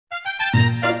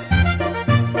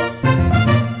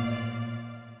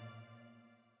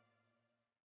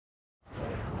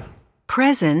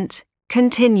Present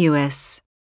continuous.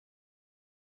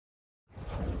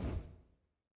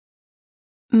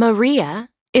 Maria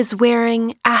is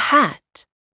wearing a hat.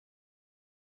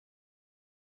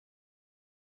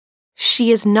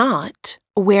 She is not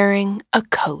wearing a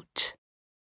coat.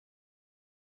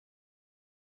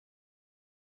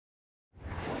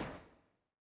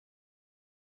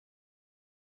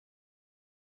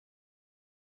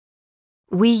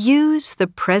 We use the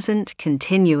present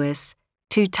continuous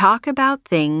to talk about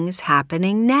things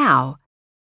happening now.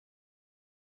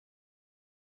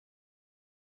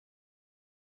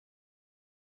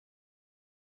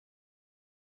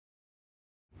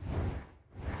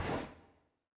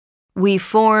 We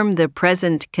form the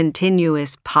present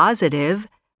continuous positive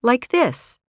like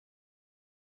this.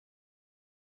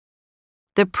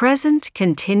 The present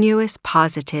continuous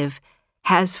positive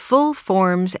has full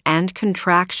forms and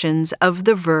contractions of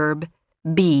the verb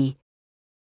be.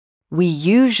 We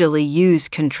usually use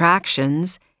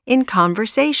contractions in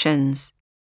conversations.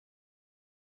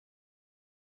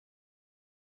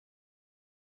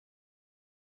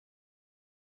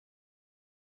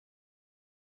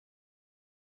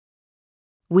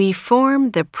 We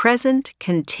form the present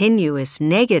continuous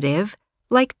negative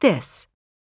like this.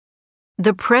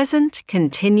 The present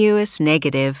continuous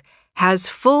negative has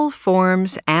full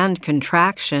forms and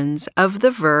contractions of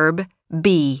the verb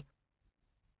be.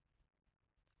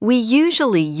 We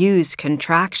usually use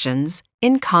contractions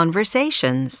in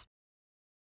conversations.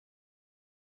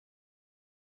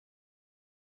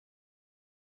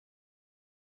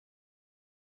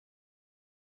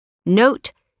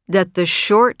 Note that the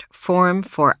short form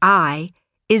for I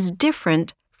is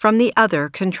different from the other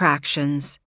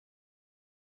contractions.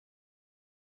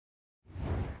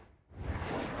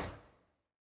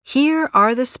 Here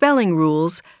are the spelling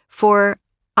rules for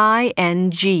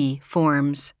ing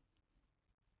forms.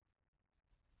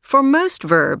 For most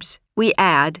verbs, we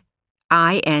add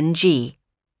ing.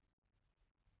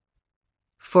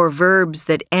 For verbs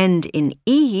that end in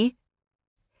E,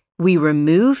 we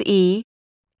remove E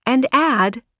and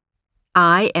add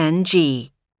ing.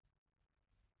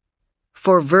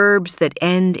 For verbs that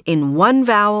end in one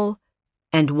vowel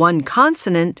and one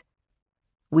consonant,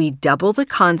 we double the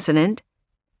consonant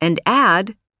and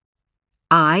add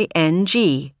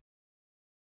ing.